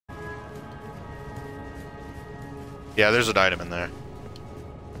Yeah, there's an item in there.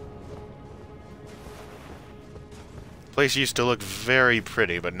 Place used to look very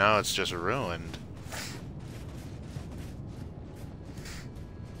pretty, but now it's just ruined.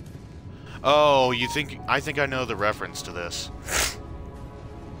 Oh, you think... I think I know the reference to this.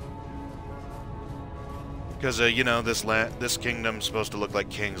 Because, you know, this kingdom's supposed to look like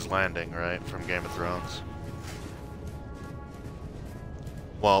King's Landing, right? From Game of Thrones.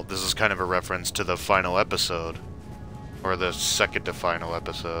 Well, this is kind of a reference to the final episode. Or the second to final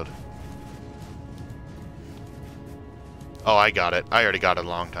episode. Oh, I got it. I already got it a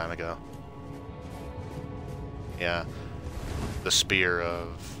long time ago. Yeah. The spear of...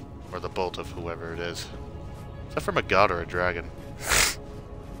 or the bolt of whoever it is. Is that from a god or a dragon?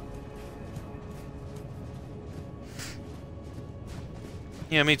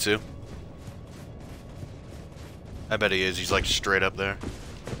 Yeah, me too. I bet he is. He's like straight up there.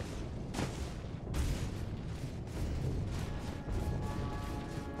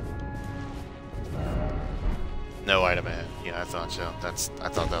 No item ahead. Yeah, I thought so. I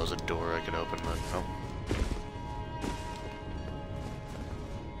thought that was a door I could open, but no.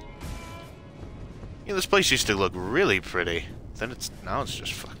 Yeah, this place used to look really pretty. Then now it's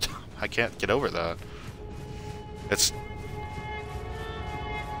just fucked up. I can't get over that. It's...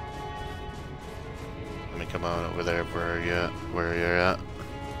 Let me come on over there where you're at.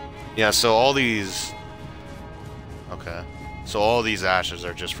 Yeah, so all these... Okay. So all these ashes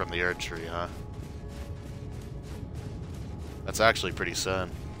are just from the Earth Tree, huh? That's actually pretty sad.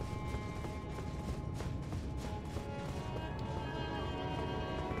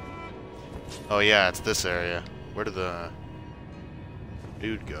 Oh yeah, it's this area. Where did the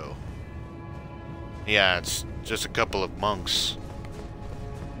dude go? Yeah, it's just a couple of monks.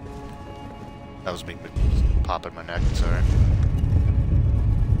 That was me popping my neck, sorry.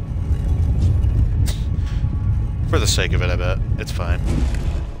 For the sake of it, I bet. It's fine.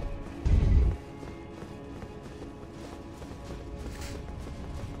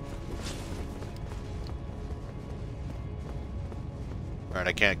 Alright,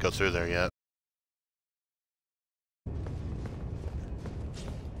 I can't go through there yet.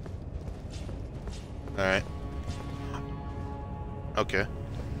 Alright. Okay.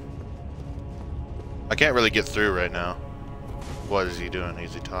 I can't really get through right now. What is he doing?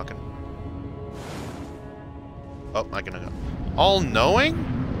 Is he talking? Oh, I can go.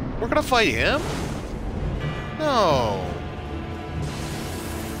 All-knowing? We're gonna fight him? No.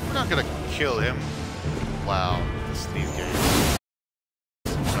 We're not gonna kill him. Wow. These games.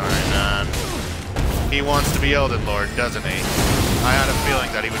 Alright, man. He wants to be Elden Lord, doesn't he? I had a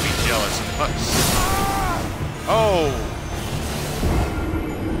feeling that he would be jealous of us. Oh!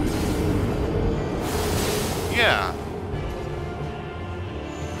 Yeah.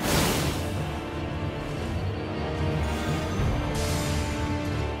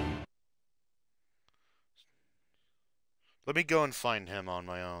 Let me go and find him on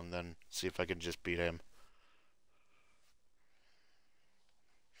my own, then see if I can just beat him.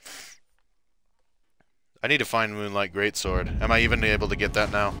 I need to find Moonlight Greatsword. Am I even able to get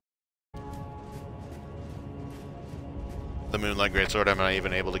that now? The Moonlight Greatsword, am I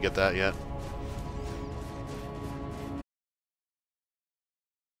even able to get that yet?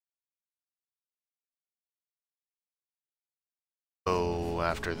 Oh,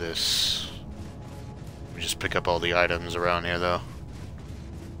 after this... Let me just pick up all the items around here, though.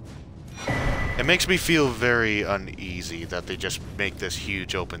 It makes me feel very uneasy that they just make this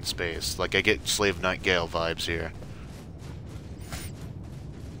huge open space. Like, I get Slave Knight Gale vibes here.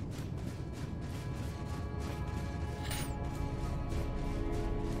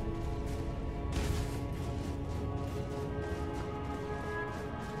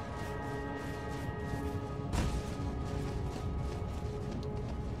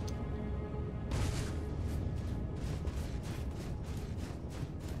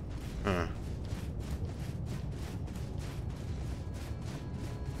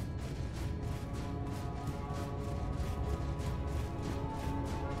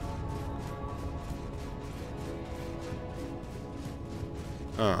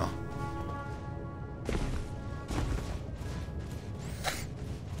 Oh.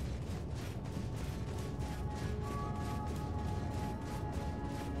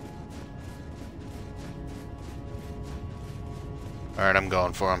 Alright, I'm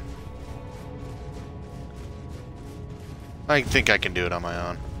going for him. I think I can do it on my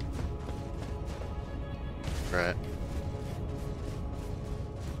own. Right.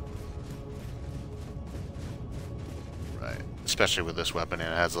 Especially with this weapon, it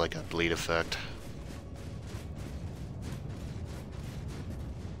has like a bleed effect.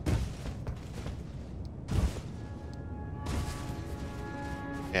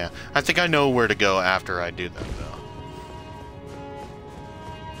 Yeah, I think I know where to go after I do that, though.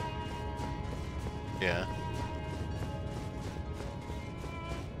 Yeah.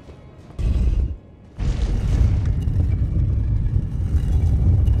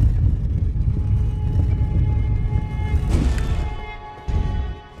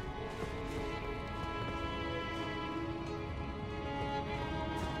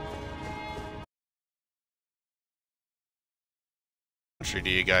 Country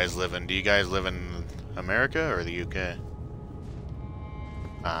do you guys live in? Do you guys live in America or the UK?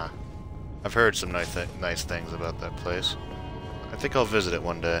 Ah, I've heard some nice things about that place. I think I'll visit it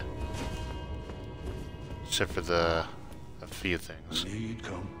one day. Except for a few things. You'd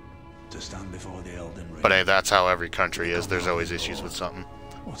come to stand before the Elden Ring. But hey, that's how every country is. There's always issues with something.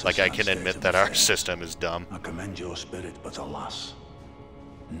 Like, I can admit that our system is dumb. I commend your spirit, but alas,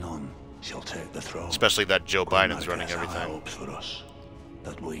 none shall take the throne. Especially that Joe Biden's running everything. Hopes for us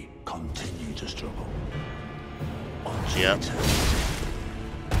that we continue to struggle. Yep.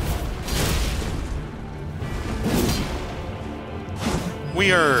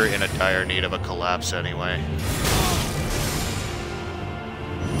 We are in a dire need of a collapse anyway.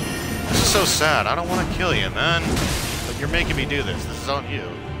 This is so sad. I don't want to kill you, man. But you're making me do this. This is on you.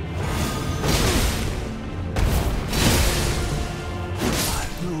 I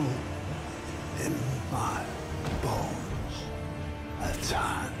know in my bones a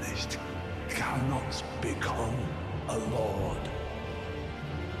tarnished cannot become a lord.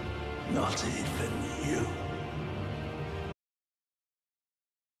 Not even you.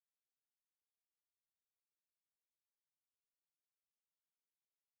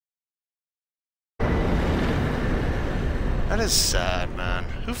 That is sad, man.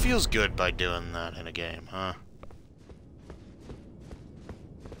 Who feels good by doing that in a game, huh?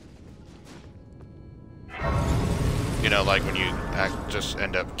 You know, like when you just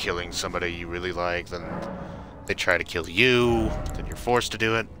end up killing somebody you really like, then they try to kill you, then you're forced to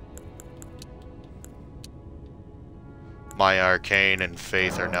do it. My Arcane and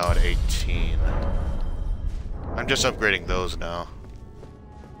Faith are now at 18. I'm just upgrading those now.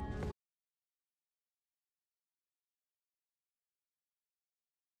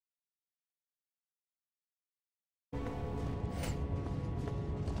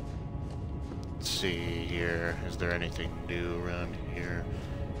 Let's see here. Is there anything new around here?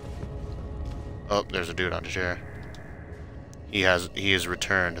 Oh, there's a dude on a chair. He is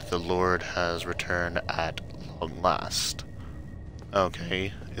returned. The Lord has returned at long last.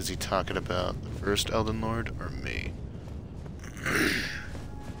 Okay, is he talking about the first Elden Lord or me?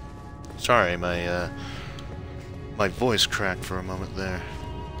 Sorry, my voice cracked for a moment there.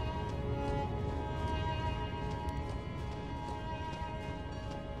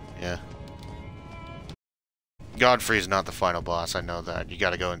 Yeah. Godfrey's not the final boss, I know that. You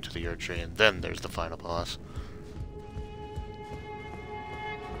gotta go into the Erd Tree, and then there's the final boss.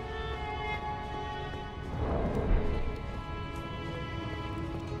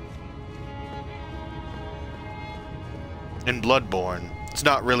 In Bloodborne, it's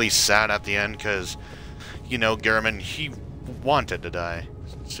not really sad at the end, because, you know, Gehrman, he wanted to die.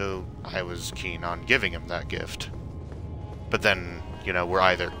 So I was keen on giving him that gift. But then, you know, we're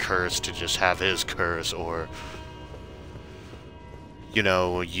either cursed to just have his curse, or... you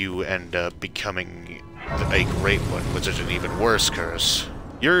know, you end up becoming a Great One, which is an even worse curse.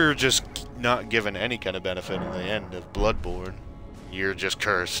 You're just not given any kind of benefit in the end of Bloodborne. You're just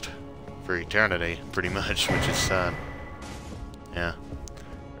cursed for eternity, pretty much, which is sad. Yeah.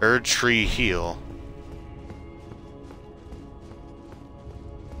 Erd Tree Heal.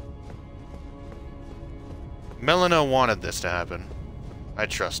 Melina wanted this to happen. I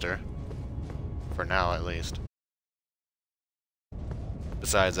trust her. For now, at least.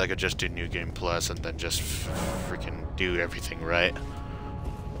 Besides, I could just do New Game Plus and then just freaking do everything right.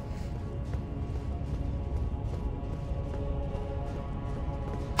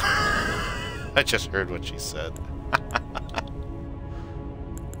 I just heard what she said.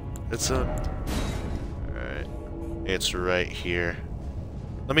 It's alright. It's right here.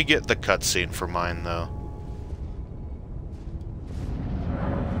 Let me get the cutscene for mine, though.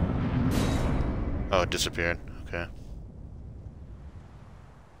 Oh, it disappeared. Okay.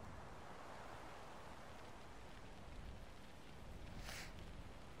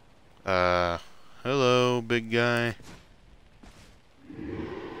 Hello, big guy.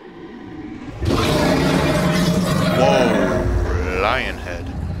 Whoa, lion head.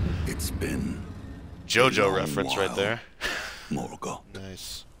 It's been JoJo reference right there. Morgott.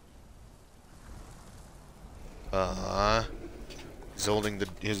 Nice. He's holding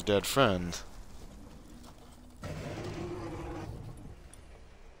his dead friend.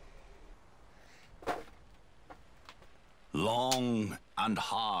 and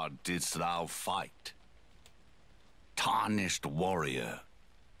hard didst thou fight. Tarnished warrior.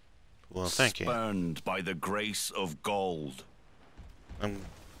 Well, thank you. Spurned by the grace of gold. I'm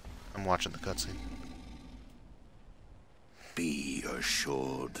watching the cutscene. Be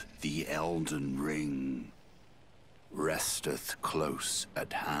assured, the Elden Ring resteth close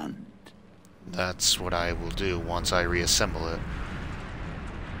at hand. That's what I will do once I reassemble it.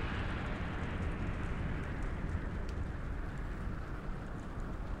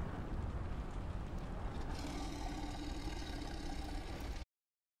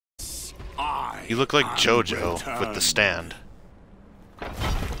 You look like JoJo with the stand.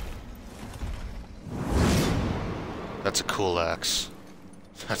 That's a cool axe.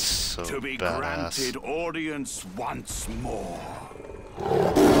 That's so to be badass. granted audience once more.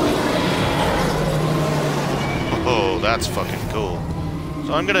 Oh, that's fucking cool.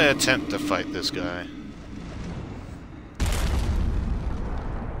 So I'm gonna attempt to fight this guy.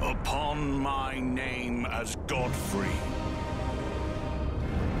 Upon my name as Godfrey,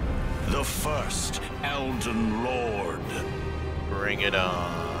 the first Elden Lord. Bring it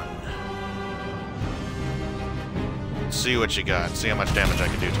on. See what you got. See how much damage I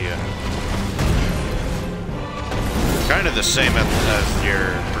can do to you. Kind of the same as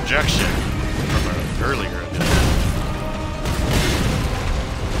your projection from earlier.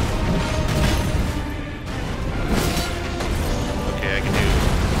 Okay, I can do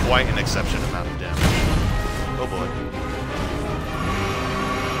quite an exceptional amount of damage. Oh boy.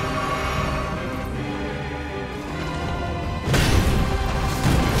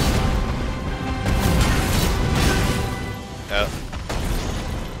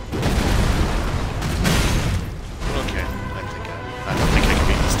 Okay, I don't think I can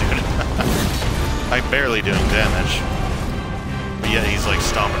beat this dude. I'm barely doing damage. But yet he's like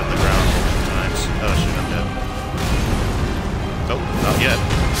stomping on the ground multiple times. Oh shit, I'm dead. Nope, not yet.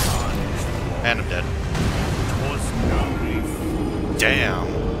 And I'm dead. Damn.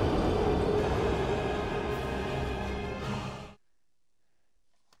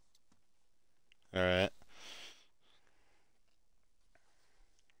 Alright.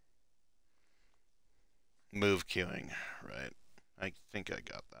 Move queuing, right. I think I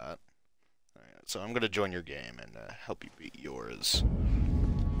got that. Alright, so I'm going to join your game and help you beat yours.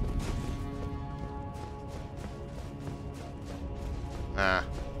 I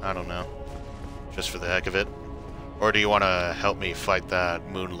don't know. Just for the heck of it. Or do you want to help me fight that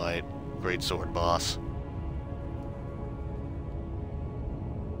Moonlight Greatsword boss?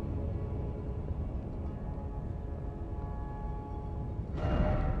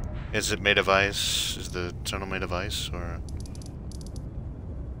 Is it made of ice? Is the tunnel made of ice, or...?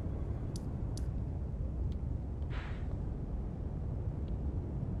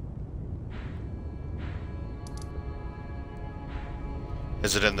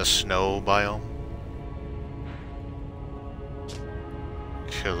 Is it in the snow biome?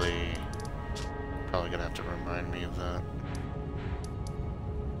 Chilly. Probably gonna have to remind me of that.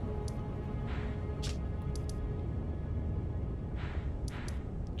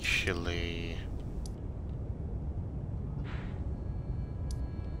 Chilly.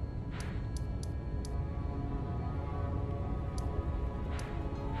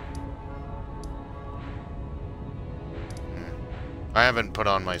 I haven't put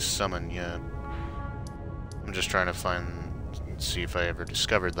on my summon yet. I'm just trying to see if I ever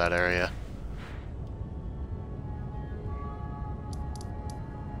discovered that area.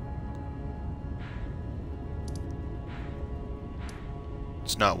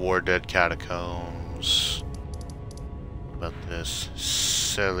 It's not War Dead Catacombs. What about this?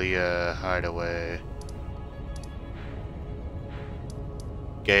 Celia Hideaway.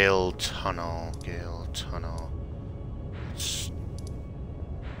 Gale Tunnel. Gale Tunnel.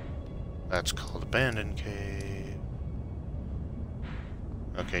 That's called Abandoned Cave.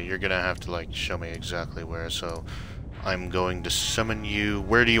 Okay, you're gonna have to, like, show me exactly where, so I'm going to summon you.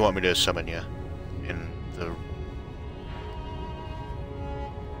 Where do you want me to summon you? In the...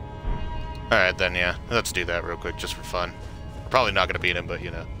 Alright then, yeah. Let's do that real quick, just for fun. We're probably not gonna beat him, but,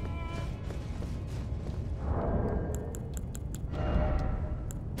 you know.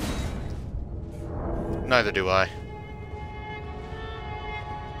 Neither do I.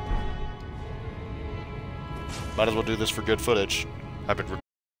 Might as well do this for good footage. I've been...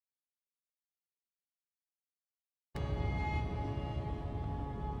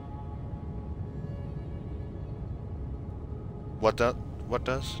 What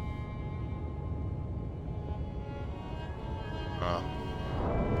does? Oh.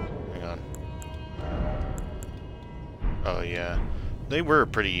 Hang on. Oh, yeah. They were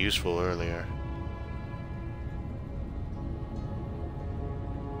pretty useful earlier.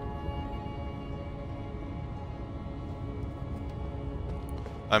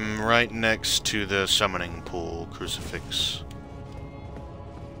 I'm right next to the summoning pool crucifix.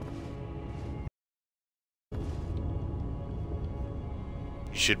 You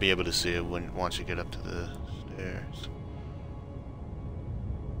should be able to see it once you get up to the stairs.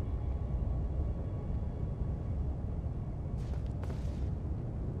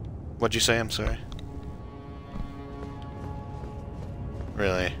 What'd you say? I'm sorry.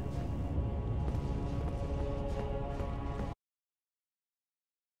 Really?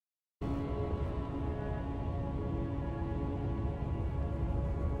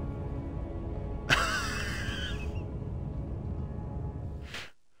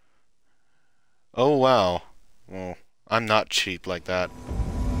 Oh wow. Well, I'm not cheap like that.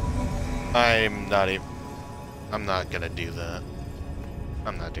 I'm not gonna do that.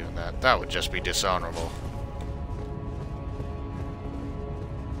 I'm not doing that. That would just be dishonorable.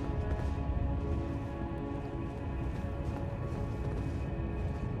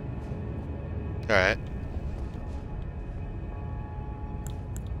 Alright.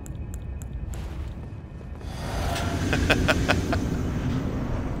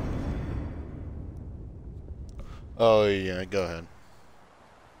 Oh yeah, go ahead.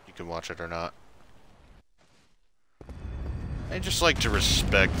 You can watch it or not. I just like to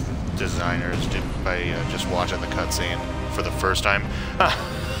respect designers by just watching the cutscene for the first time.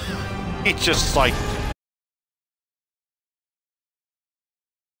 It's just like...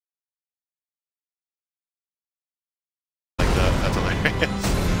 That's hilarious.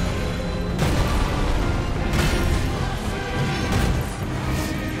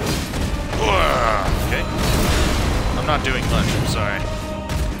 Okay. I'm not doing much, I'm sorry.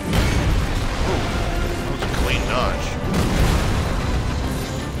 Ooh, that was a clean dodge.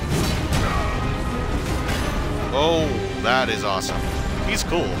 Oh, that is awesome. He's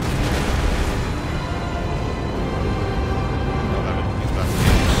cool. He's about to do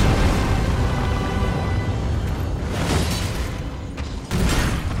this.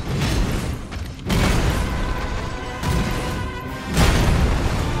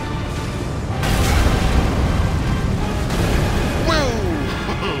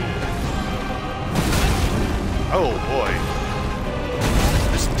 Oh boy.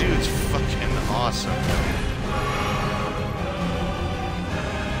 This dude's fucking awesome.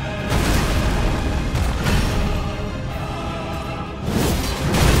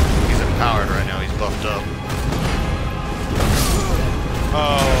 He's empowered right now, he's buffed up.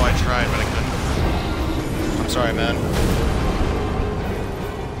 Oh, I tried, but I couldn't. I'm sorry, man.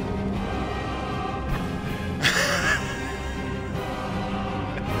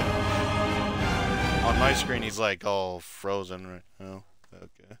 On my screen, he's like all frozen right now.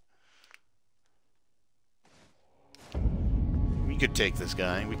 Okay. We could take this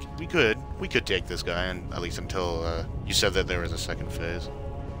guy. We could take this guy, and at least until you said that there was a second phase.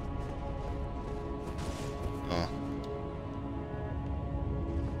 Oh.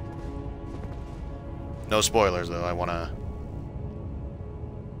 No spoilers though. I wanna.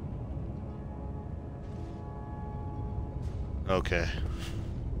 Okay.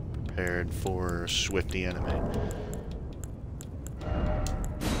 Prepared for swifty enemy.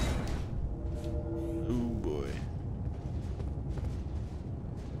 Oh boy.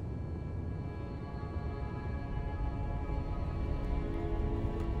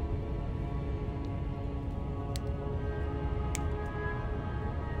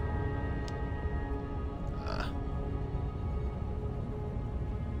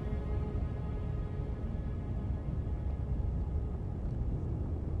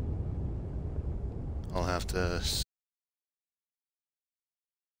 I'll have to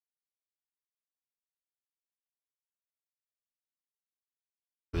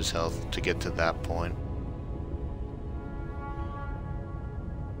his health to get to that point.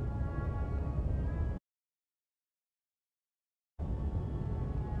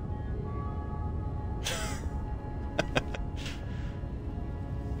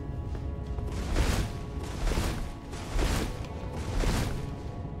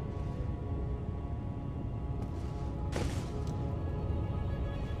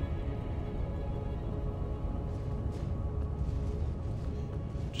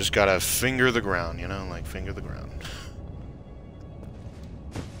 Just gotta finger the ground, you know, like finger the ground.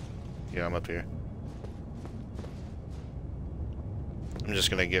 Yeah, I'm up here. I'm just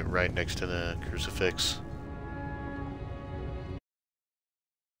gonna get right next to the crucifix.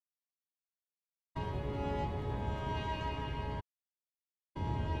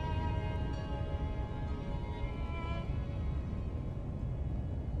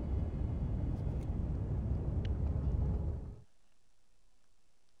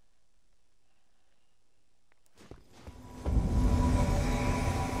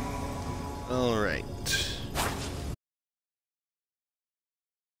 Alright.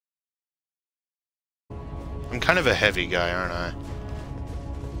 I'm kind of a heavy guy, aren't I?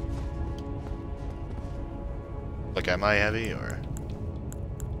 Like, am I heavy, or...?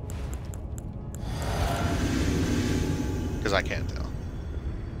 Because I can't tell.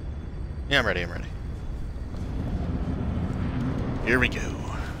 Yeah, I'm ready, I'm ready. Here we go.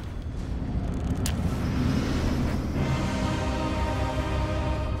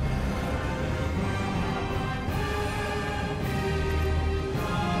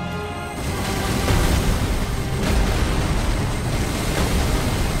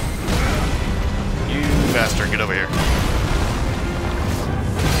 Bastard, get over here.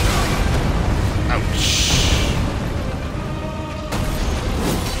 Ouch.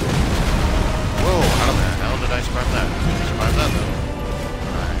 Whoa, how the hell did I survive that? Survive that though.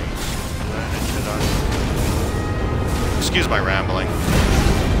 Nice. Excuse my rambling.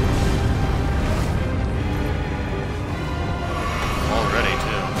 Already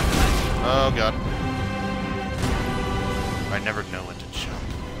too. Oh god. I never know when to jump.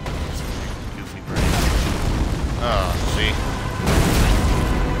 Oh, see?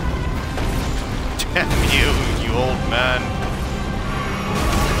 Damn you, you old man.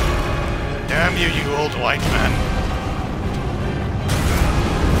 Damn you, you old white man.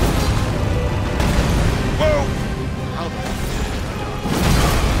 Whoa! How?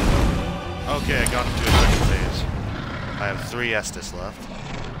 Okay, I got into a second phase. I have 3 Estus left.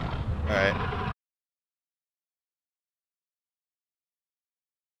 Alright.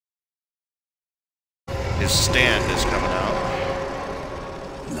 His stand is coming out.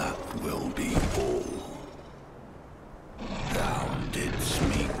 That will be all. Thou didst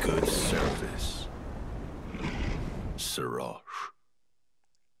me good service, Siraj.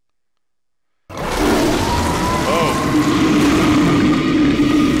 Oh!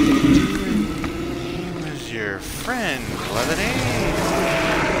 Who's your friend, Lemonade?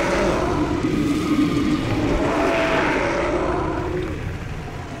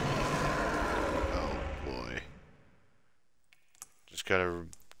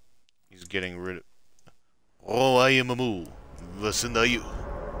 He's getting rid of... Oh, I am a moo. Listen to you.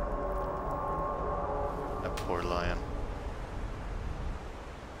 That poor lion.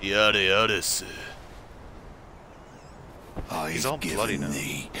 Yada yada, sir. He's all bloody now.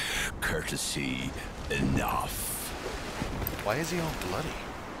 Thee courtesy enough. Why is he all bloody?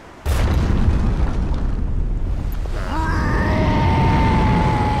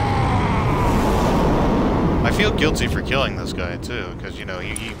 I feel guilty for killing this guy too, because you know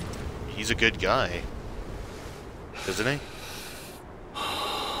he's a good guy, isn't he?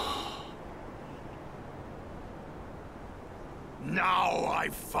 Now I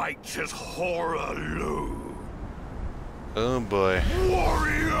fight as Horalu. Oh boy.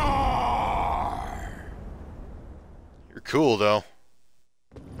 Warrior! You're cool though.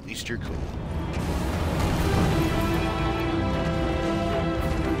 At least you're cool.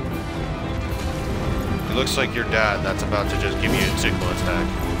 It looks like your dad that's about to just give you a signal attack.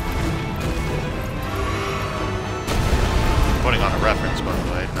 Putting on a reference, by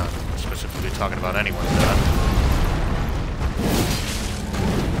the way, not specifically talking about anyone's dad.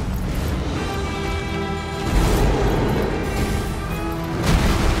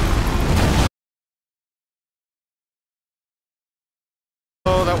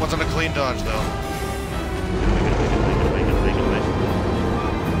 Oh, that wasn't a clean dodge, though.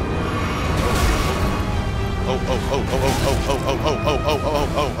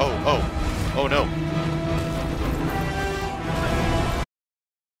 Oh no.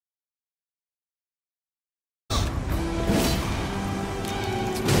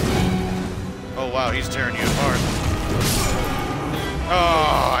 Oh wow, he's tearing you apart.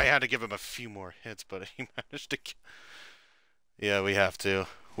 Oh, I had to give him a few more hits, but he managed to... Yeah, we have to.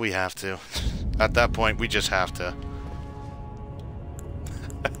 We have to. At that point, we just have to.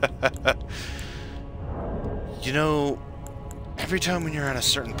 You know, every time when you're at a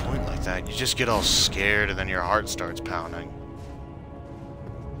certain point like that, you just get all scared and then your heart starts pounding.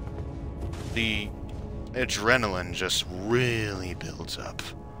 The adrenaline just really builds up.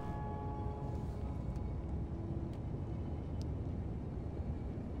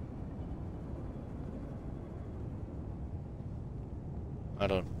 I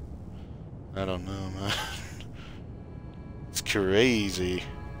don't know, man. It's crazy.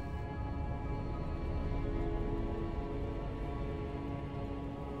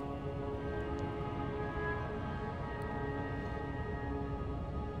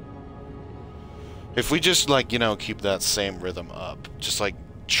 If we just, like, you know, keep that same rhythm up, just, like,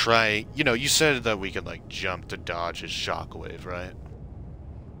 try, you know, you said that we could, like, jump to dodge his shockwave, right?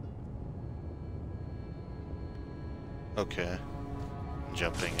 Okay.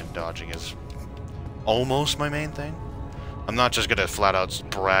 Jumping and dodging is almost my main thing. I'm not just gonna flat out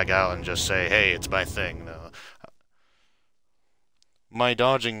brag out and just say, hey, it's my thing, no. My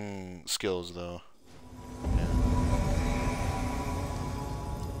dodging skills, though. Yeah.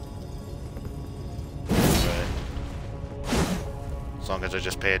 Right. As long as I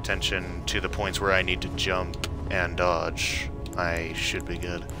just pay attention to the points where I need to jump and dodge, I should be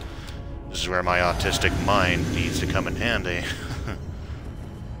good. This is where my autistic mind needs to come in handy.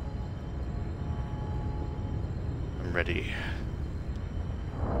 I'm ready.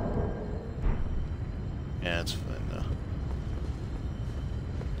 Yeah, it's fine though.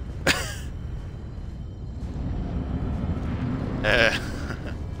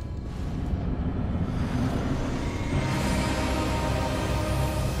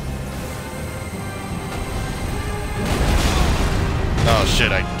 Oh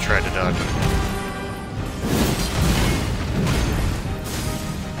shit, I tried to dodge it.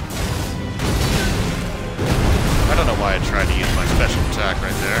 I don't know why I tried to use my special attack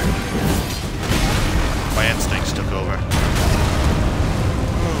right there. My instincts took over.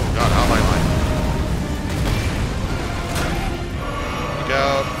 Oh god, how am I lying? Look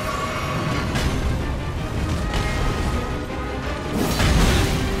out.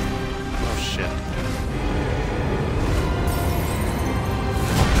 Oh shit.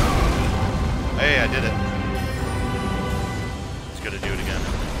 Hey, I did it. Just gotta do it again.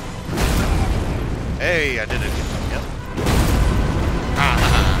 Hey, I did it. Yep.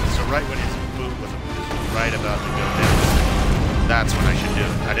 So right when his boot was right about to go down, that's when I should do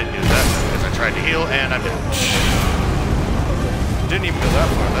it. I didn't do that because I tried to heal and I didn't even go that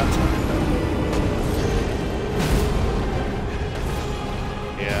far that time.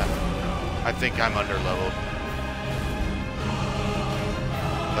 Yeah. I think I'm under-leveled.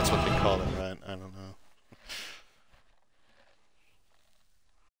 That's what they call it, right? I don't know.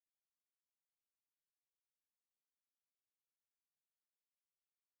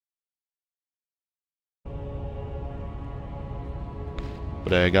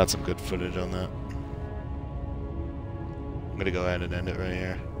 But I got some good footage on that. I'm gonna go ahead and end it right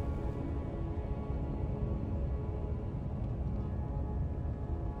here.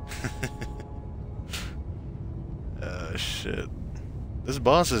 Shit. This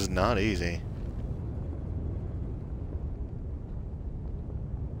boss is not easy.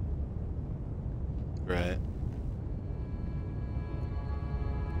 Right.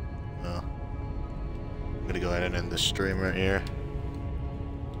 Well, I'm gonna go ahead and end this stream right here.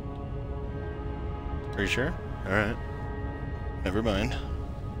 Are you sure? Alright. Never mind.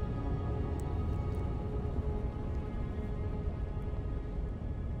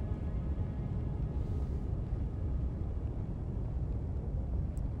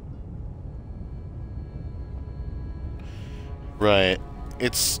 Right.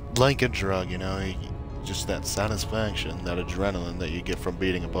 It's like a drug, you know? Just that satisfaction, that adrenaline that you get from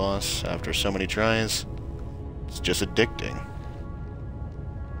beating a boss after so many tries. It's just addicting.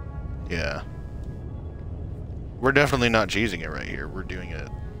 Yeah. We're definitely not cheesing it right here. We're doing it,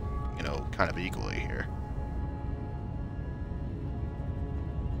 you know, kind of equally here.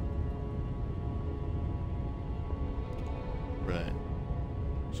 Right.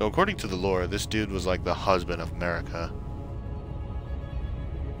 So according to the lore, this dude was like the husband of America.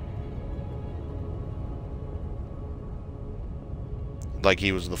 Like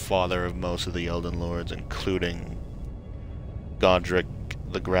he was the father of most of the Elden Lords, including Godric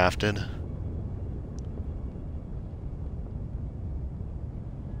the Grafted.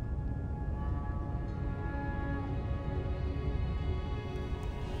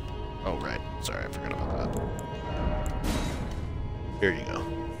 Oh, right. Sorry, I forgot about that. Here you go.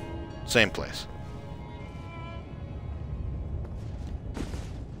 Same place.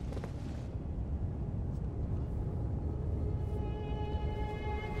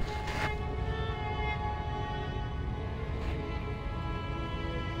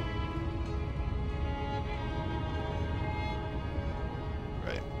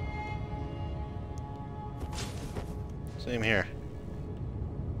 Right. Same here.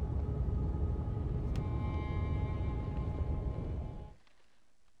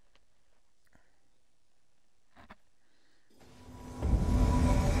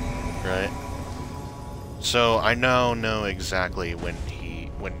 Right. So I now know exactly when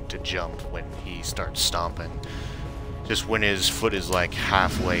to jump when he starts stomping. Just when his foot is like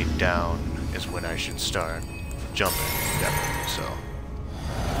halfway down is when I should start jumping. Definitely. So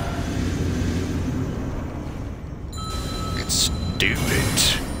let's do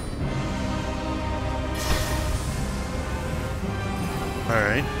it. All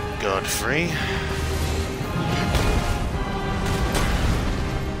right, Godfrey.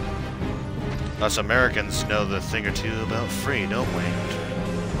 Us Americans know the thing or two about free, don't we?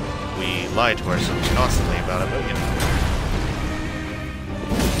 We lie to ourselves constantly about it, but you know.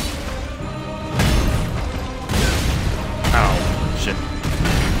 Ow. Shit.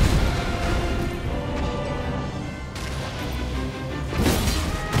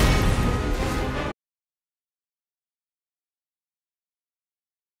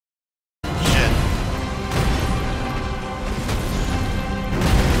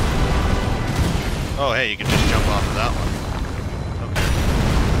 Oh, hey, you can just jump off of that one. Okay.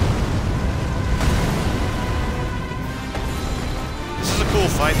 This is a cool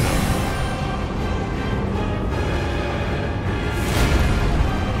fight, though.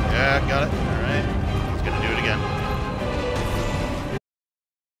 Yeah, got it. Alright. He's gonna do it again.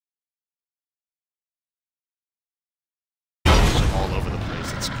 It's all over the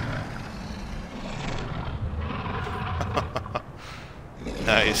place. It's...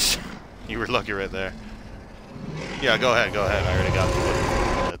 Nice. You were lucky right there. Yeah, go ahead, go ahead. I already got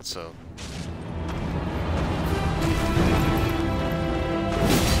the it, so.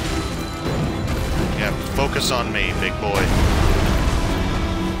 Yeah, focus on me, big boy.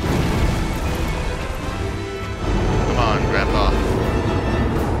 Come on, Grandpa.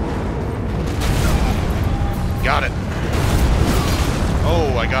 Got it.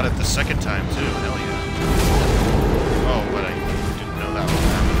 Oh, I got it the second time, too. Hell yeah. Oh, but I didn't know that was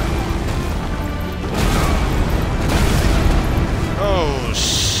happening. Oh,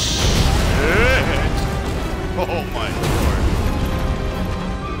 shit! Oh, my lord.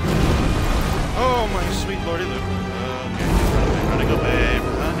 Oh, my sweet lordy Luke. Okay, running away,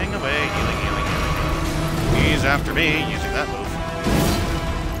 healing, healing, healing. He's after me, using that move.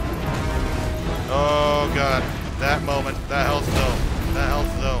 Oh, God. That moment, that health though. That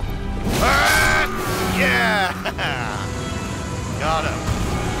health though. Ah! Yeah! Got him.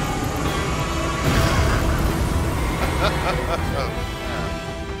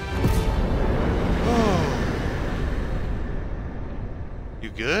 You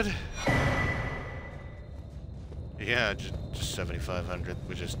good? Yeah, just 7,500,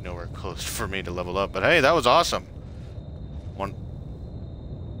 which is nowhere close for me to level up. But hey, that was awesome.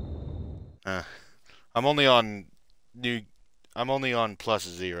 I'm only on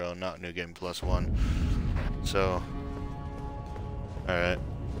 +0, not new game +1. So, all right.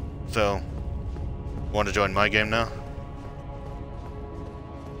 So, want to join my game now?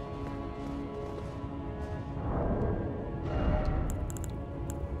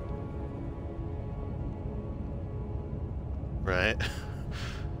 Right.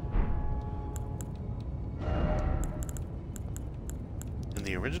 In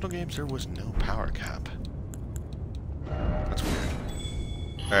the original games, there was no power cap. That's weird.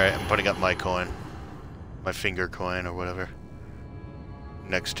 Alright, I'm putting up my coin. My finger coin, or whatever.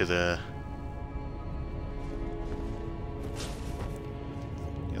 Next to the...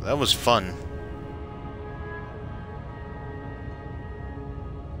 Yeah, that was fun.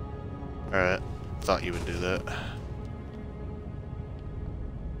 Alright, thought you would do that.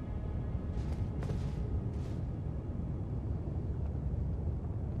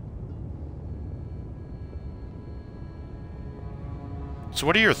 So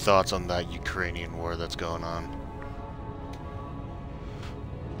what are your thoughts on that Ukrainian war that's going on?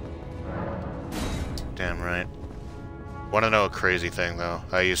 Damn right. Want to know a crazy thing, though?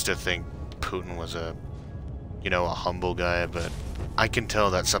 I used to think Putin was a humble guy, but I can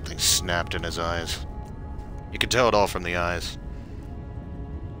tell that something snapped in his eyes. You can tell it all from the eyes.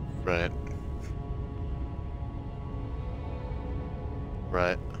 Right.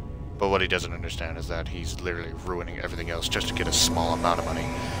 Right. But what he doesn't understand is that he's literally ruining everything else just to get a small amount of money.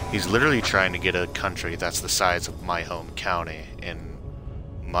 He's literally trying to get a country that's the size of my home county in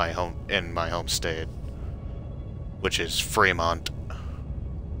my home state, which is Fremont.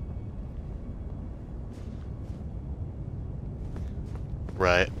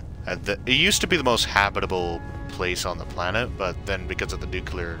 Right. And it used to be the most habitable place on the planet, but then because of the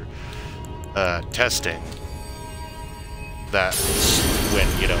nuclear testing, that's when,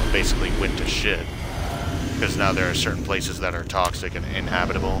 basically went to shit. Because now there are certain places that are toxic and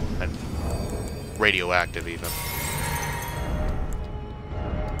inhabitable, and radioactive even.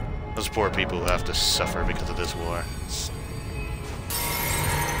 Those poor people who have to suffer because of this war.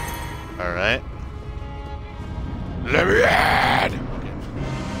 Alright. Let me add! Okay.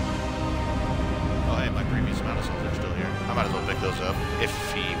 Oh hey, my previous amount of souls are still here. I might as well pick those up, if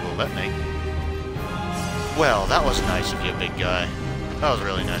he will let me. Well, that was nice of you, big guy. That was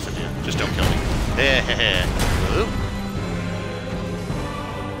really nice of you. Just don't kill me.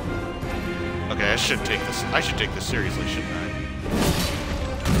 Okay, I should take this seriously, shouldn't I?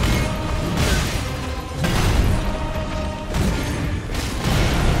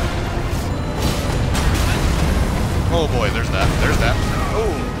 Oh boy, there's that. There's that.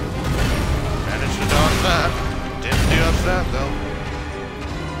 Oh! Managed to dodge that. Didn't dodge that, though.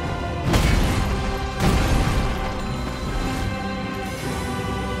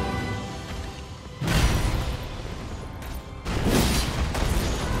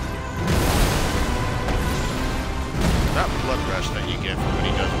 That blood rush that you get when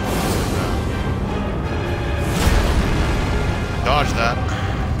he does that. Dodge that.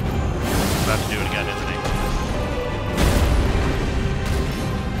 About to do it again, isn't he?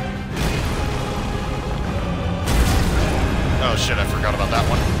 Oh shit, I forgot about that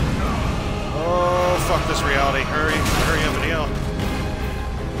one. Oh, fuck this reality. Hurry, hurry up, video.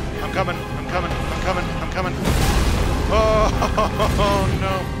 I'm coming, I'm coming, I'm coming, I'm coming. Oh,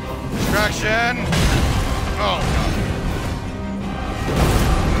 no. Distraction. Oh, God.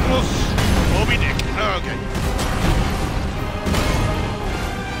 Moby Dick. Oh, okay.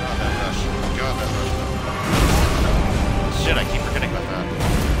 God, that rush. God, that rush. Shit, I keep forgetting about that.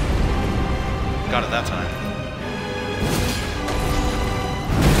 Got it that time.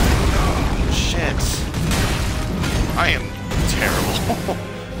 Shit. I am terrible.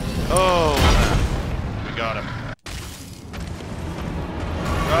 Oh, man. We got him.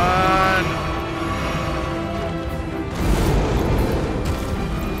 Run!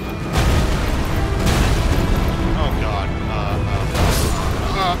 Oh, God.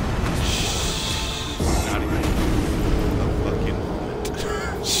 Not even a fucking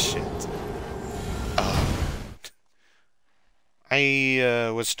moment. Shit.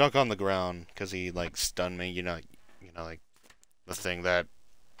 I was stuck on the ground because he like stunned me. You know, like the thing that.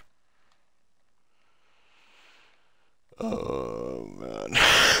 Oh man.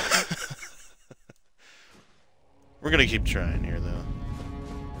 We're gonna keep trying here, though.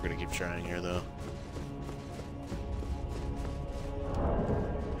 We're gonna keep trying here, though.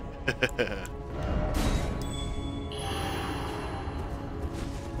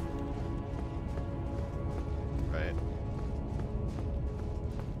 Right.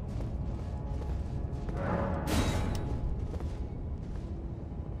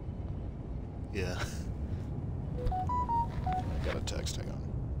 Yeah. I got a text, hang on.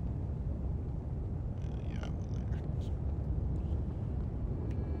 Yeah, later.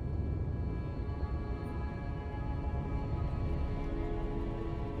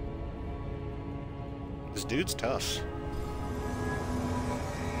 This dude's tough.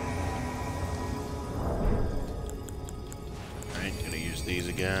 Alright, gonna use these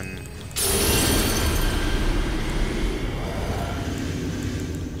again.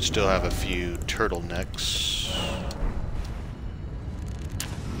 Still have a few turtlenecks.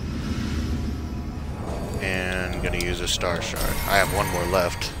 And gonna use a star shard. I have one more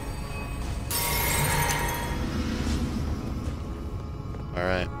left.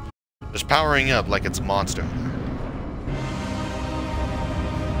 Alright. Just powering up like it's a monster.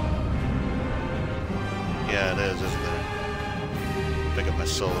 Yeah, it is, isn't it? Pick up my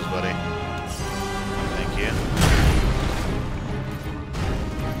souls, buddy. Thank you.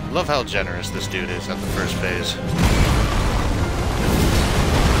 Love how generous this dude is at the first phase.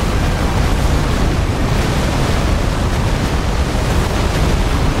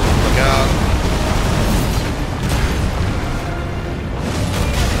 Look out.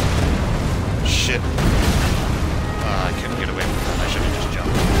 Shit. I couldn't get away from that. I should have just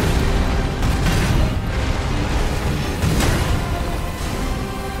jumped.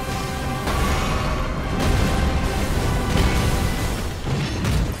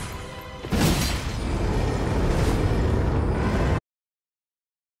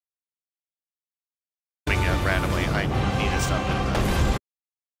 Randomly, I needed something.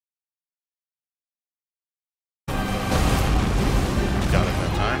 Got it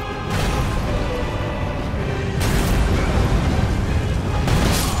that time.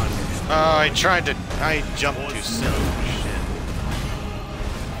 I tried to. I jumped too soon. Shit.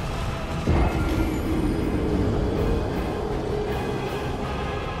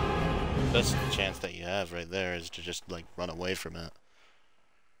 That's the chance that you have right there is to just like run away from it.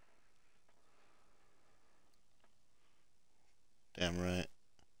 Damn right.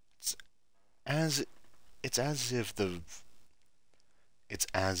 It's as if the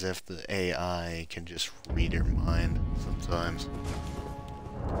AI can just read your mind sometimes.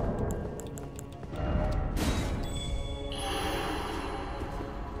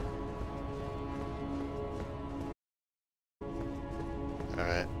 All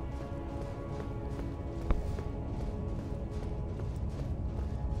right.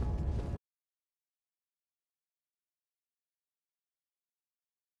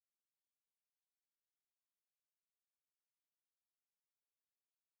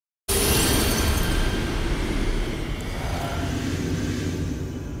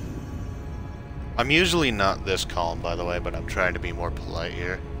 I'm usually not this calm, by the way, but I'm trying to be more polite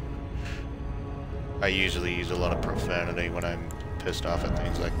here. I usually use a lot of profanity when I'm pissed off at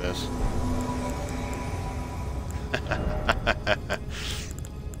things like this.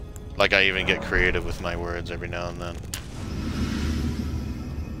 Like I even get creative with my words every now and then.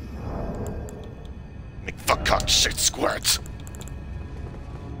 Make fuck cock shit squirts.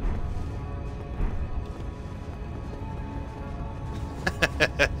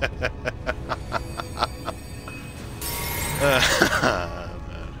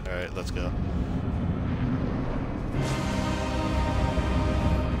 Alright, let's go.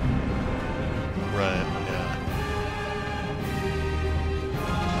 Right, yeah.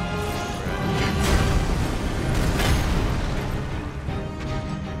 Right.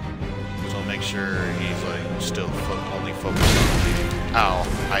 So make sure he's like still only focused on the... Ow.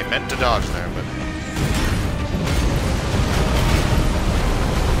 I meant to dodge there, but...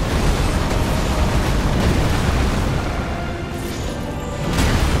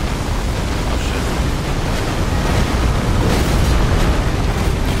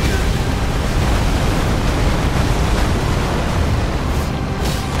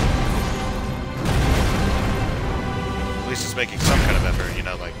 Making some kind of effort, you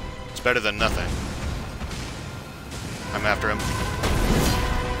know, like, it's better than nothing. I'm after him.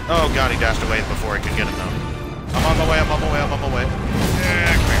 Oh god, he dashed away before I could get him, though. I'm on my way, I'm on my way, I'm on my way.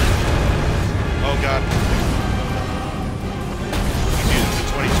 Yeah, come here. Oh god. He's using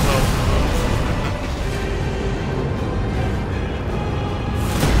the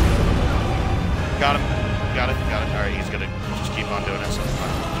 2012. Got him. Got it, got it. Alright, he's gonna just keep on doing it, so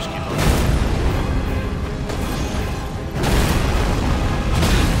just keep on.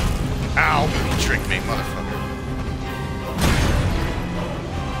 Ow! You tricked me, motherfucker.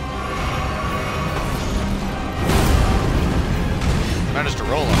 Managed to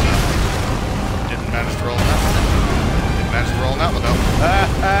roll on that one. Didn't manage to roll on that one. Didn't manage to roll on that one, though.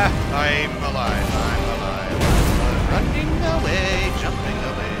 I'm alive. I'm alive. Running away, jumping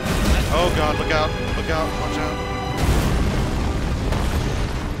away. Oh god, look out. Look out. Watch out.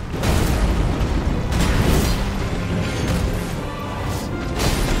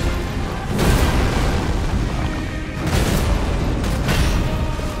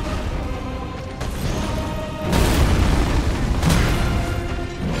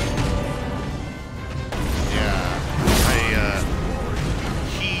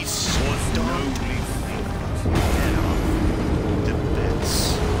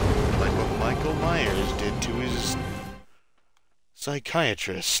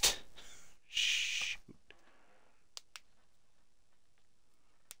 Psychiatrist. Shoot.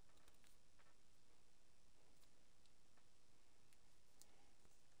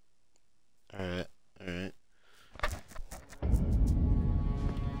 Alright, alright.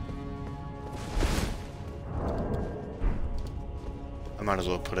 I might as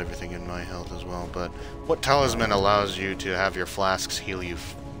well put everything in my health as well, but what talisman allows you to have your flasks heal you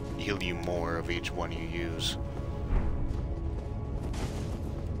more of each one you use?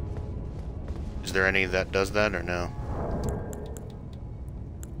 Is there any that does that, or no?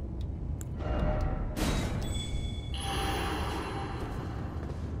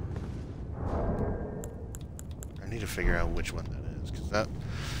 I need to figure out which one that is, because that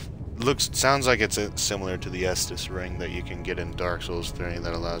sounds like it's similar to the Estus ring that you can get in Dark Souls 3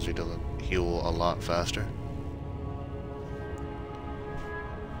 that allows you to heal a lot faster.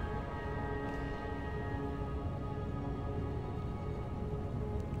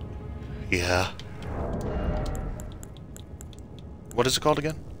 Yeah. What is it called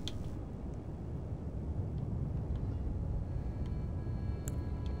again?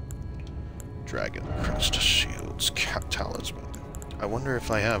 Dragon Crest Shields Talisman. I wonder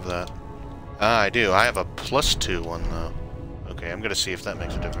if I have that. Ah, I do. I have a +2 one, though. Okay, I'm gonna see if that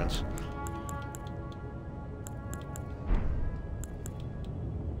makes a difference.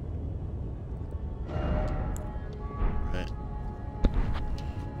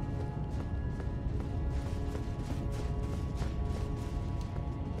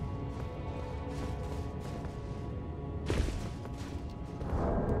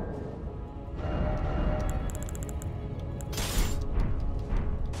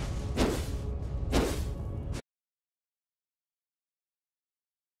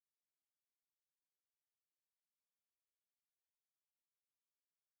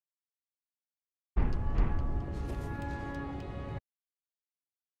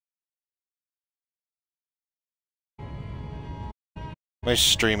 My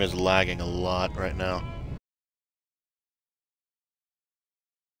stream is lagging a lot right now.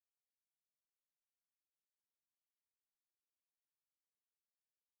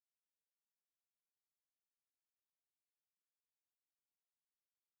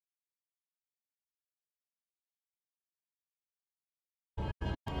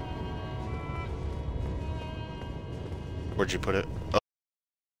 Where'd you put it? Oh.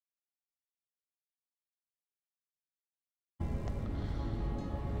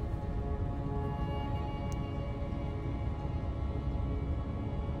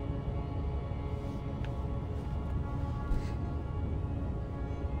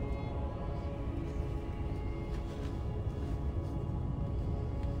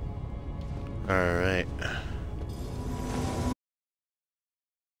 All right.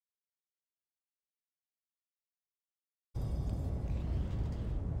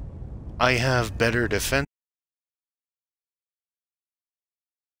 I have better defense.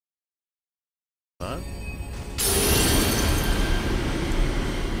 Huh?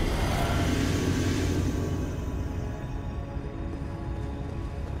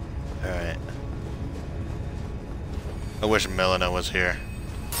 Alright. I wish Melina was here.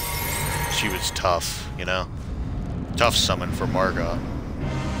 She was tough, you know? Tough summon for Margot.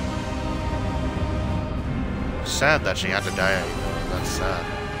 Sad that she had to die, though. That's sad.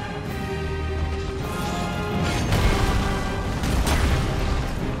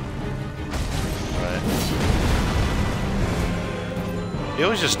 He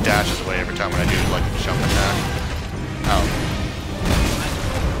always just dashes away every time when I do, like, a jump attack. Ow.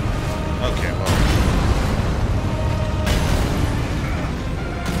 Okay, well.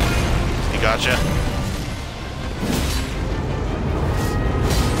 He gotcha.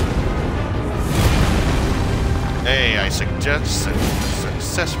 Hey, I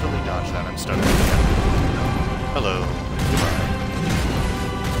successfully dodged that. I'm stuttering again. Hello. Goodbye.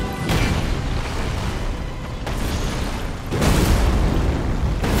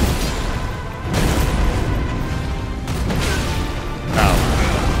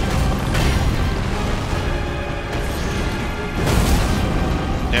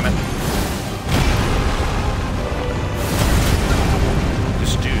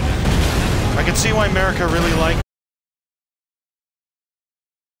 See why America really liked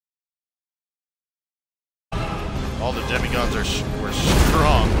all the demigods were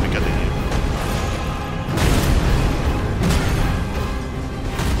strong because of you.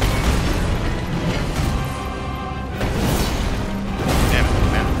 Damn it,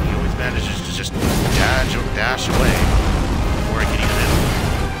 man! He always manages to just dash away before I can even hit him.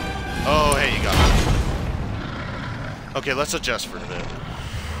 Oh, hey, you got it. Okay, let's adjust for a bit.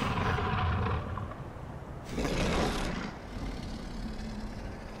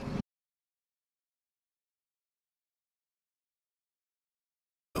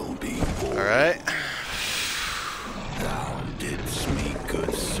 Alright. Thou didst me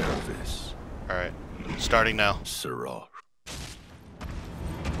good service. Alright. Starting now. Sirrah.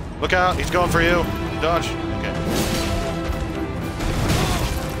 Look out, he's going for you. Dodge. Okay.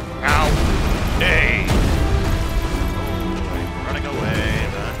 Ow! Hey! Oh, running away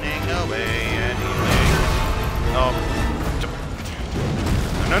anyway. Oh.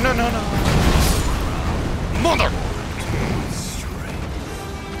 No. Mother!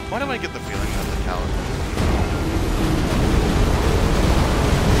 Why do I get the feeling that the talent?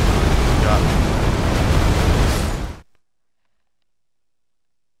 God.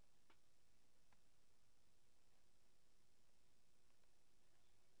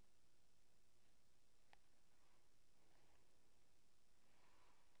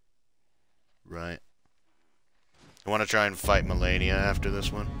 Right. I want to try and fight Melania after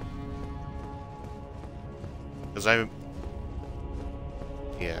this one. Because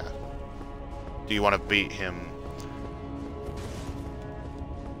yeah. Do you want to beat him?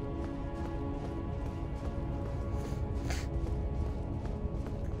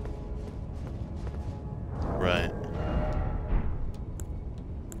 Right.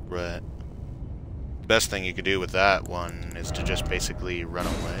 Right. The best thing you could do with that one is to just basically run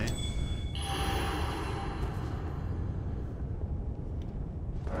away.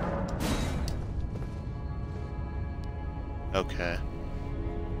 Okay.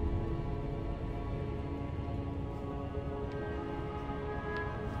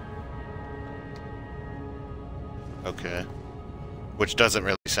 Okay. Which doesn't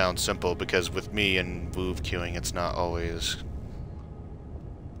really sound simple, because with me and move queuing, it's not always...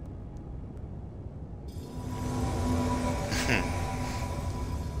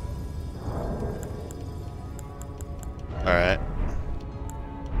 Alright.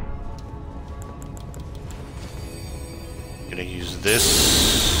 Gonna use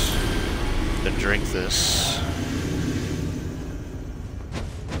this, then drink this.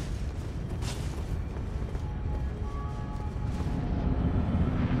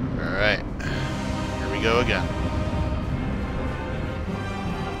 Alright. Here we go again.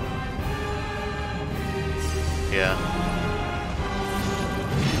 Yeah.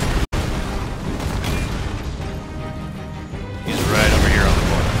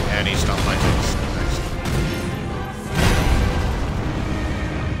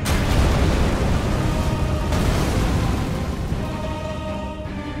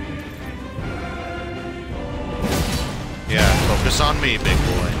 me, big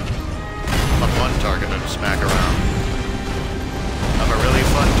boy. I'm a fun target to smack around. I'm a really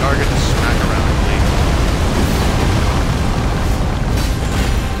fun target to smack around, please.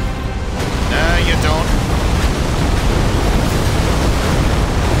 Nah, you don't.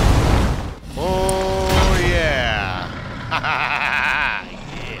 Oh, yeah.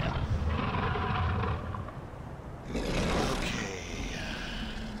 Yeah. Okay.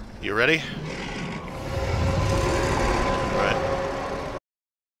 You ready? Right.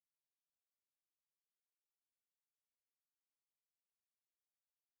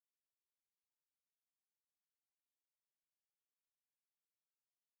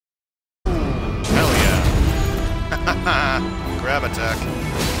 Hell yeah. Grab attack.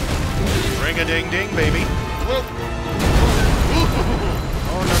 Ring-a-ding-ding, baby. Whoa.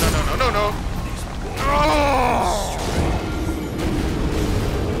 Oh, no, no, no, no, no, no. Oh!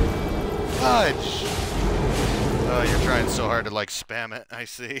 Fudge. Oh, you're trying so hard to, like, spam it, I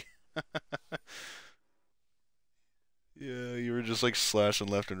see. Yeah, you were just, like, slashing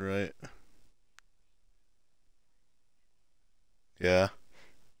left and right. Yeah.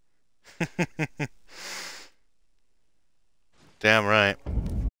 Damn right.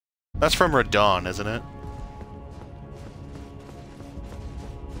 That's from Radon, isn't it?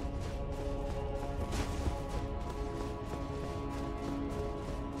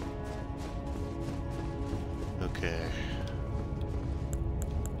 Okay.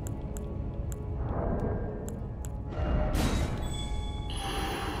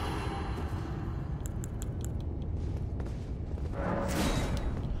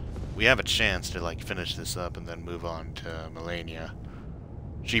 We have a chance to, like, finish this up and then move on to Melania.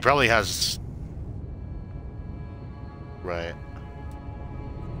 She probably has... Right.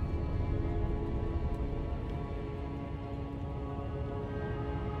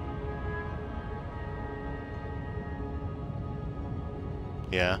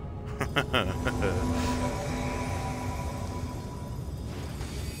 Yeah.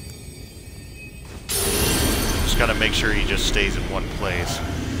 Just gotta make sure he just stays in one place.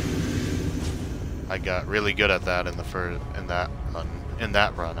 I got really good at that in the in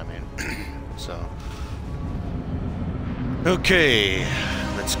that run, I mean. So okay,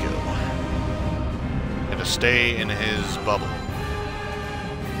 let's go. Gonna stay in his bubble.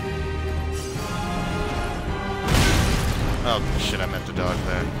 Oh shit, I meant to dodge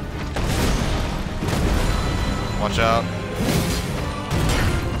there. Watch out.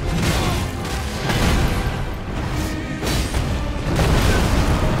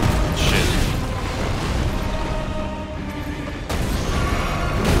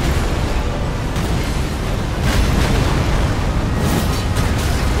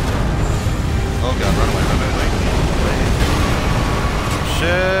 Oh god, run away, run away.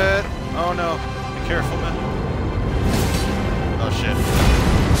 Shit! Oh no. Be careful, man. Oh shit.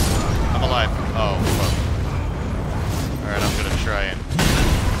 I'm alive. Oh, fuck. Alright, I'm gonna try and...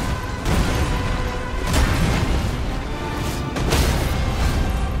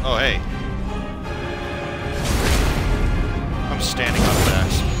 Oh, hey. I'm standing on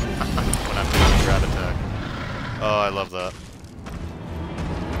backs when I'm doing a grab attack. Oh, I love that.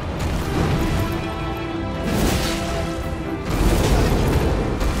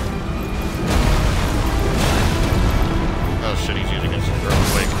 Oh shit, he's using his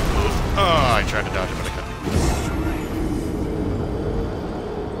earthquake. Oh, I tried to dodge it, but I couldn't.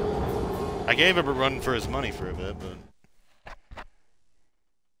 I gave him a run for his money for a bit, but...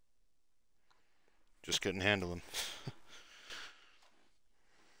 just couldn't handle him.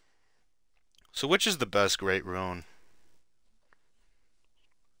 So which is the best Great Rune?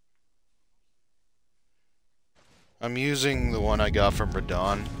 I'm using the one I got from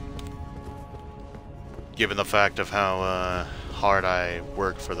Radon. Given the fact of how hard I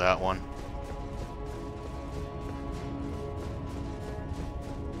worked for that one.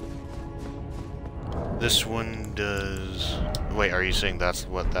 This one does... Wait, are you saying that's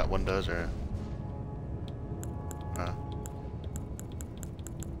what that one does, or...?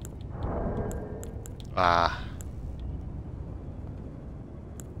 Ah.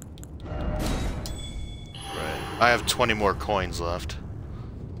 Right. I have 20 more coins left.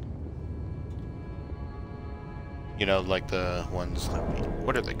 You know, like the ones that we...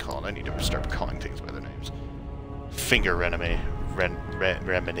 What are they called? I need to start calling things by their names. Finger remedy.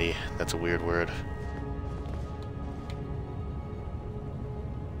 Remedy. That's a weird word.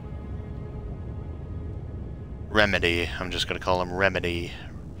 Remedy. I'm just gonna call him Remedy.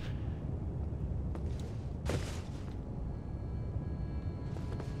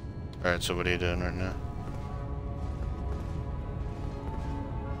 Alright, so what are you doing right now?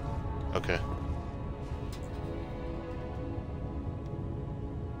 Okay.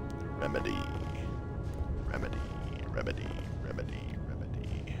 Remedy. Remedy. Remedy. Remedy.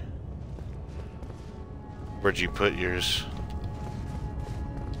 Remedy. Where'd you put yours?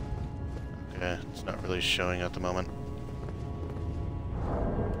 Okay, it's not really showing at the moment.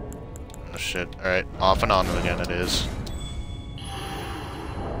 Oh shit. Alright, off and on again it is.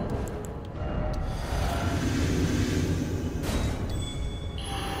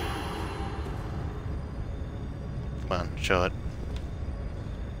 Come on, show it.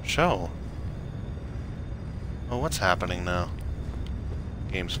 Show. Oh, what's happening now?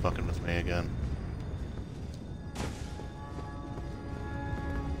 Game's fucking with me again.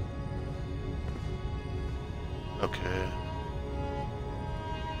 Okay.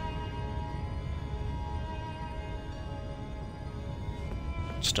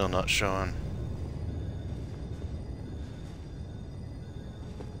 Still not showing.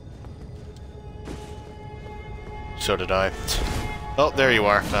 So did I. Oh, there you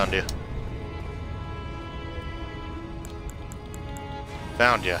are. Found you.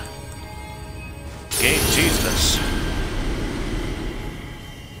 Found you. Game Jesus.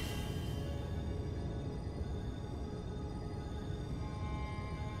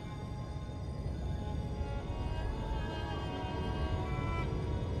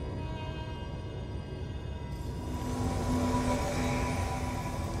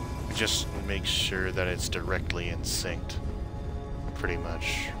 Just make sure that it's directly in sync. Pretty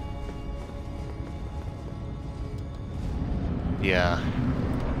much. Yeah.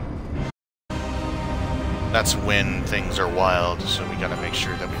 That's when things are wild, so we gotta make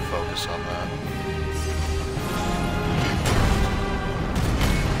sure that we focus on that.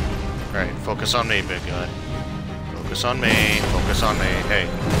 Alright, focus on me, big guy. Focus on me, focus on me. Hey.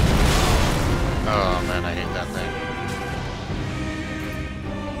 Oh man, I hate that thing.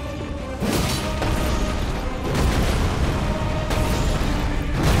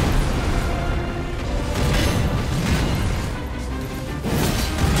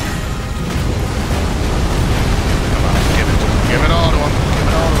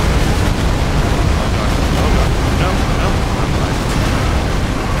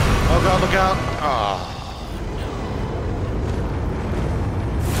 Look out! Oh.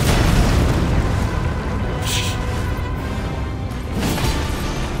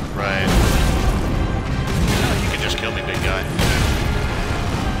 Right. You can just kill me, big guy.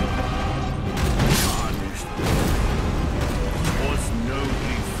 Was no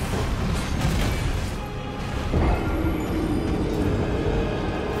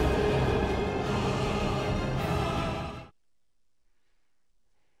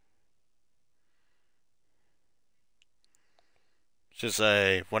Just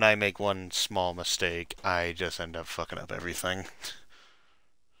say, when I make one small mistake, I just end up fucking up everything.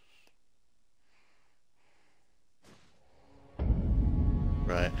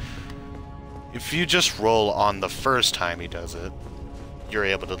 Right. If you just roll on the first time he does it, you're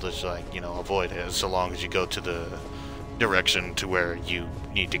able to just, like, you know, avoid it, so long as you go to the direction to where you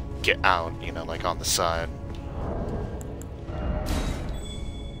need to get out, you know, like on the side.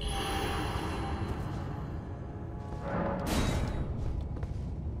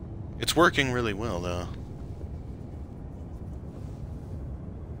 It's working really well, though.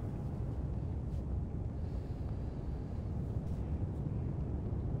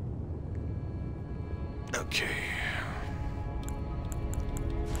 Okay.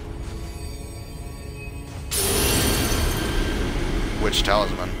 Which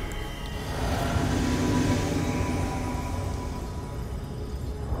talisman?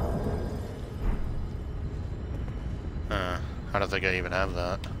 I don't think I even have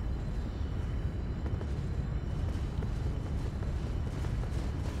that.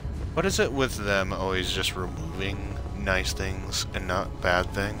 What is it with them always just removing nice things and not bad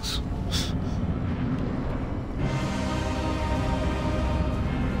things?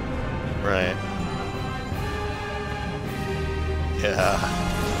 Right. Yeah.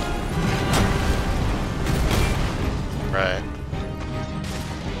 Right.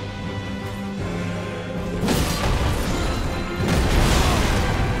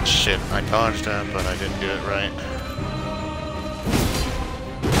 Shit, I dodged that, but I didn't do it right.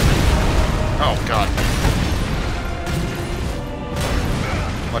 Oh, God.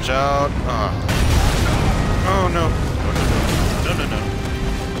 Watch out. Oh, no. No, no, no.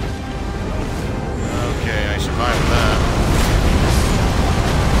 Okay, I survived that.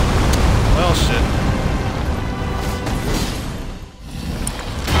 Well, shit.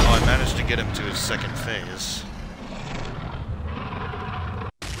 Oh, I managed to get him to his second phase.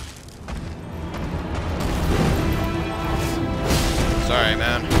 Sorry,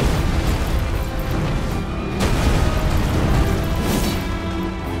 man.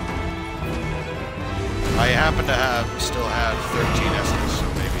 happen to still have 13 Estus, so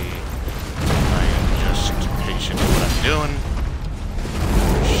maybe I am just patient in what I'm doing.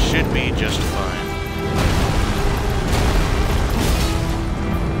 Should be just fine.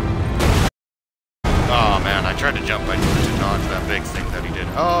 Oh man, I tried to jump to dodge that big thing that he did.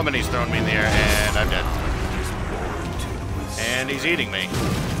 Oh, and he's throwing me in the air, and I'm dead. And he's eating me.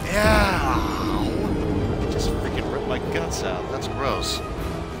 Yeah! Just freaking ripped my guts out. That's gross.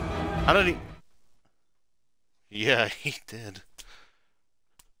 How did he... Yeah, he did.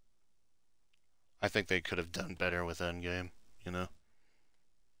 I think they could have done better with Endgame, you know?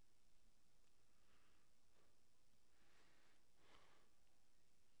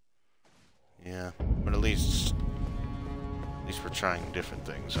 Yeah, but at least we're trying different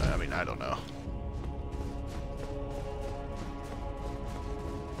things. I mean, I don't know.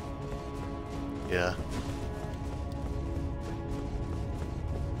 Yeah.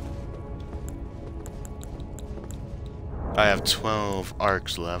 I have 12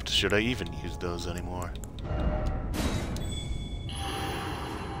 arcs left. Should I even use those anymore?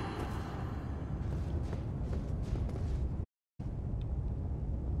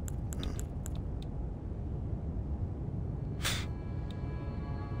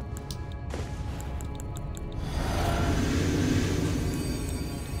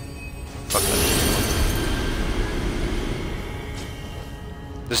 Fuck that.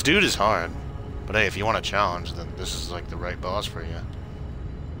 This dude is hard. But hey, if you want a challenge, then this is like the right boss for you.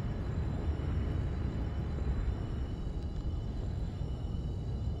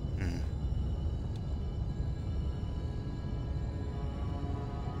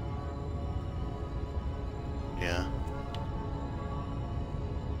 Yeah.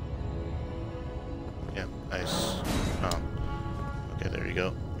 Yeah, nice. Oh. Okay, there you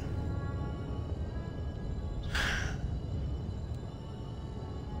go.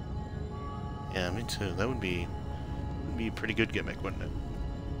 Yeah, me too. That would be a pretty good gimmick, wouldn't it?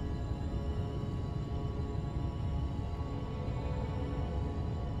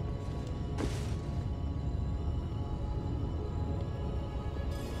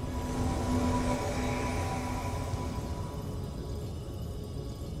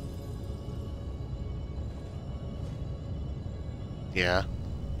 Yeah.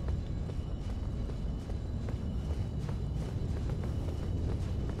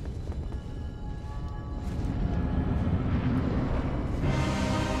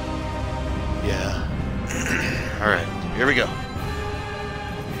 Yeah. Alright, here we go.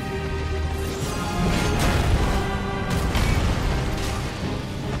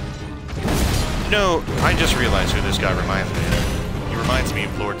 No, I just realized who this guy reminds me of. He reminds me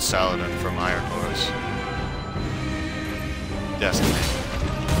of Lord Saladin from Iron Horse. Destiny.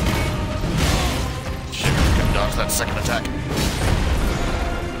 Shit, couldn't dodge that second attack.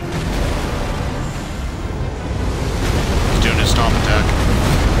 He's doing his stomp attack.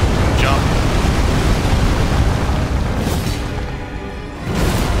 Jump.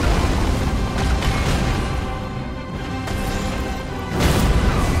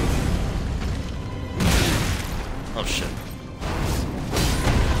 Oh shit.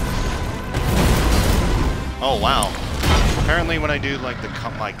 Oh wow. Apparently when I do like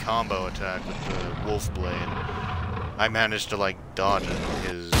my combo attack with the wolf blade, I managed to like dodge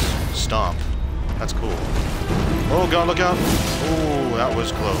his stomp. That's cool. Oh god, look out! Oh, that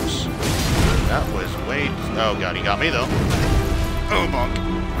was close. That was way... Oh god, he got me though. Oh bonk.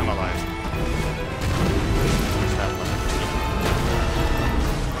 I'm alive. Where's that one?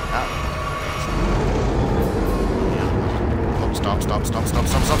 That one. Oh, stomp, stomp, stomp, stomp,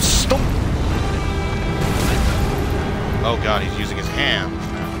 stomp, stomp, stomp! Oh god, he's using his hands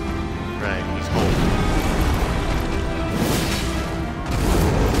now. Right, he's holding.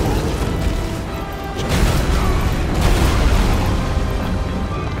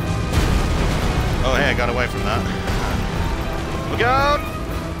 Oh hey, I got away from that. Look out!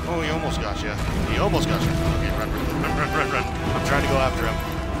 Oh, he almost got you. He almost got you. Okay, run, run, run, run, run, run. I'm trying to go after him.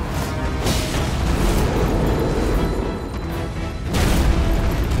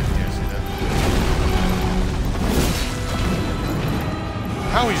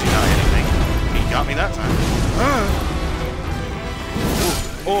 How is he not hitting me? He got me that time.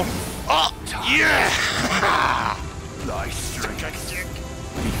 Oh! Oh! Yeah! Thy strength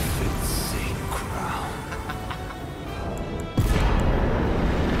befits same crown.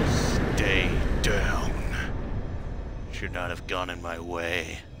 Stay down. Should not have gone in my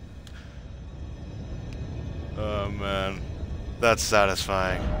way. Oh man, that's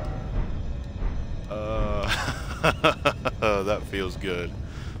satisfying. That feels good.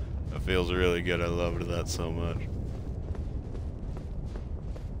 That feels really good. I loved that so much.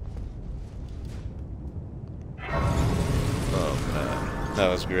 That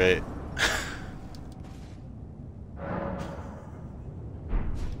was great.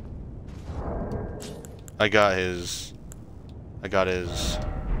 I got his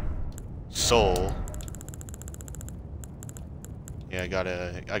soul. Yeah, I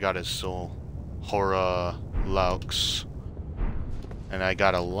got his soul. Hora Laux. And I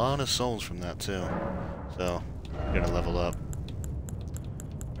got a lot of souls from that too. So, I'm gonna level up.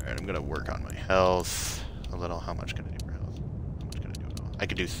 Alright, I'm gonna work on my health a little. How much can I do for health? How much can I do? I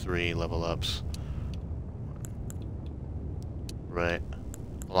could do 3 level ups. Right.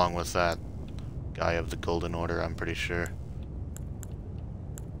 Along with that guy of the Golden Order, I'm pretty sure.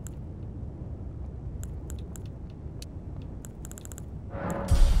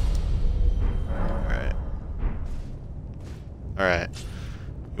 Alright. Alright.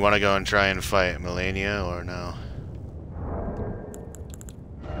 You wanna go and try and fight Melania or no?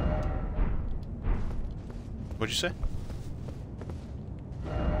 What'd you say?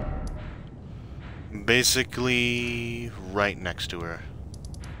 Basically, right next to her.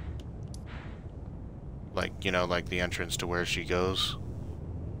 Like, you know, like the entrance to where she goes.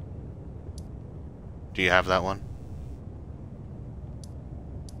 Do you have that one?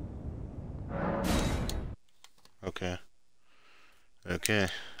 Okay. Okay.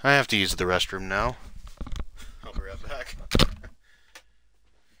 I have to use the restroom now. I'll be right back.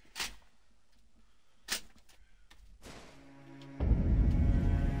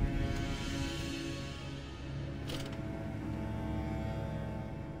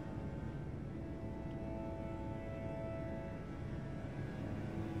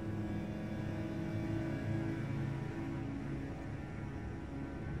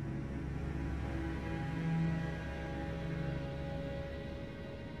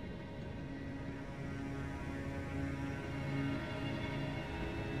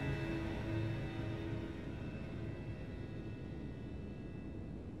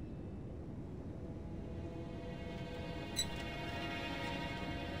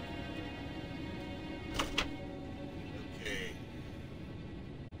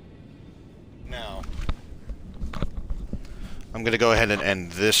 Now, I'm gonna go ahead and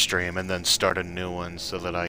end this stream and then start a new one so that I